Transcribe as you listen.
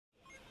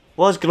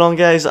What's going on,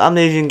 guys? I'm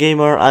the Asian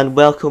Gamer and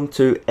welcome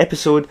to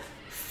episode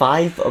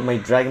 5 of my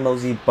Dragon Ball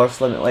Z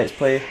Burst Limit Let's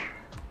Play.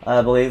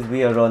 I believe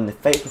we are on the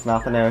fight with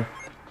Nappa now.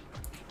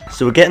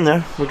 So we're getting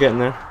there,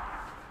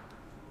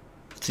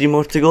 3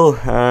 more to go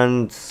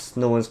and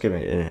no one's came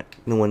in.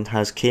 No one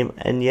has came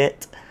in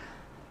yet.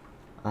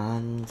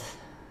 And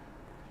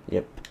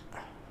yep.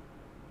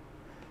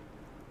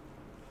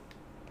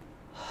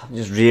 I'm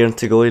just rearing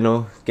to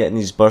go, getting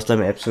these Burst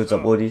Limit episodes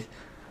uploaded.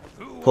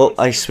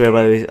 I swear,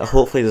 by the way,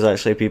 hopefully there's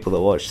actually people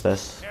that watch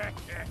this.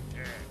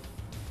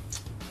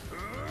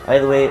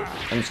 Either way,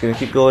 I'm just going to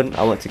keep going.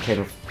 I want to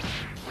kind of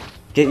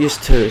get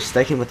used to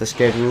sticking with the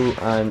schedule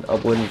and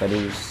uploading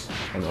videos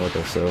in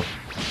order, so.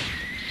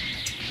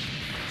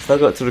 Still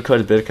got to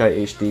record the Burkai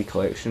HD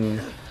collection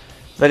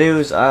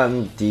videos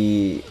and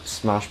the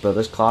Smash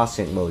Brothers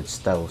Classic mode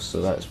still, so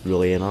that's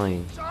really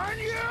annoying.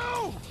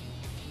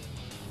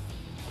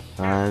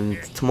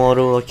 And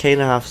tomorrow I kind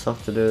of have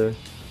stuff to do.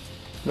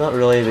 Not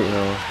really, but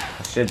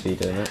I should be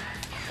doing it.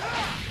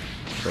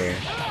 So,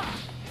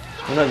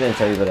 I'm not going to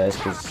tell you what it is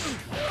because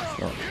it's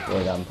not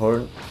really that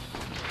important.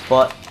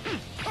 But,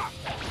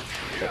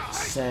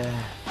 it's, oh,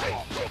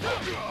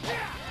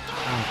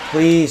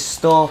 please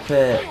stop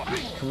it.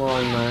 Come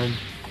on, man.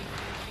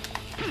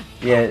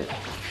 Yeah.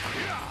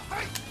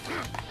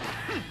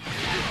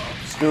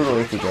 Still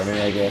related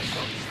anyway, I guess.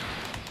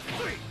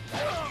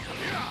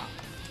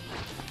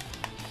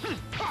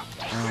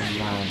 Oh,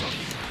 man.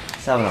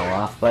 He's having a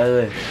laugh, by the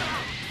way.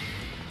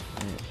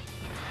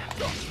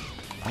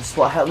 That's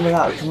what hit him with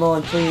that. Come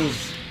on,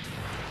 please.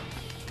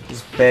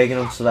 Just begging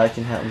him so that I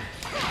can hit him.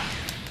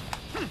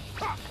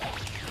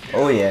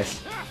 Oh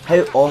yes. How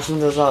awesome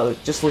does that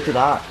look? Just look at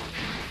that.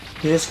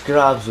 He just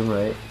grabs him,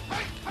 right?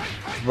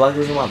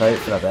 Waggles him about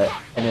for a bit,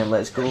 and then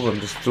lets go of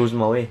him, just throws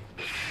him away.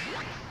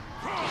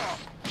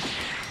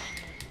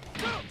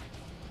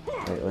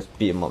 Right, let's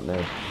beat him up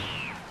now.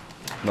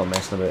 Not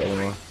messing about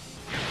anymore.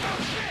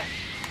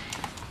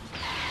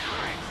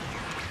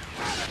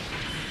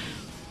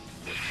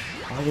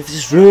 Oh, you've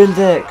just ruined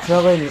it,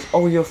 Krillin, it's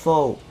all your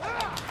fault.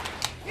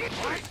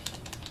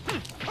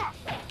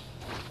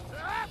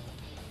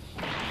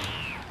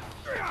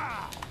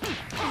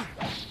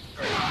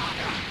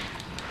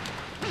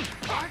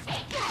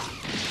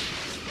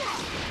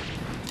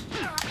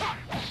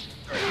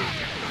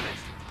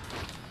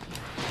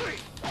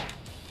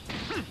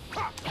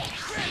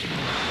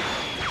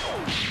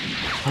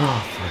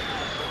 Oh,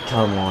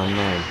 come on,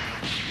 man.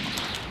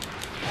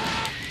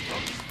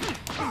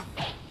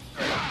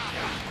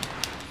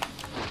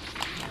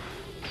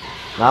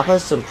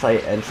 Nappa's some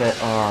quite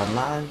interesting. Oh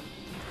man.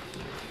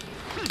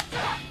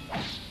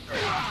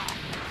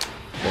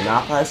 The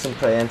Nappa has some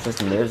pretty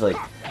interesting moves, like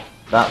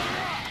that.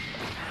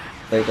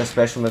 Like the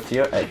special move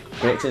here, it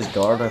breaks his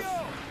guard if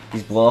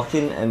he's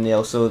blocking, and the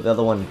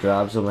other one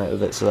grabs him out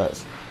of it. So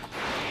that's.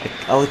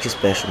 I like his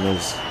special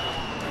moves.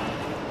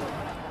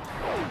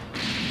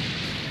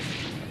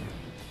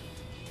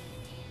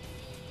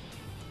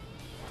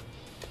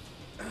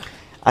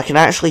 I can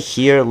actually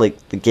hear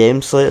like the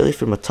game slightly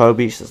from a Tower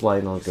Beach that's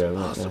lying on the ground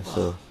right now,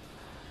 so.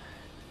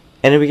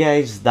 Anyway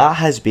guys, that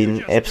has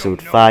been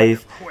episode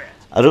 5.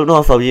 I don't know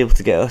if I'll be able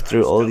to get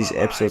through all these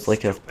episodes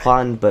like I've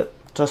planned, but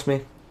trust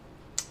me.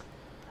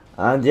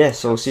 And yeah,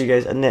 so I'll see you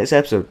guys in the next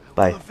episode.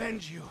 Bye. I'll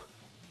avenge you.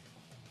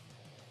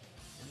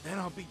 And then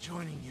I'll be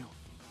joining you.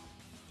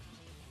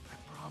 I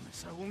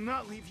promise I will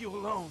not leave you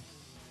alone.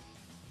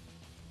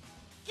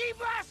 Keep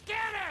blast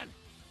cannon!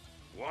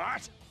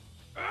 What?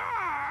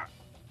 Ah!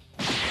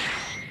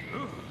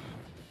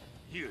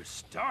 You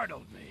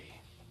startled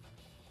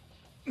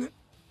me.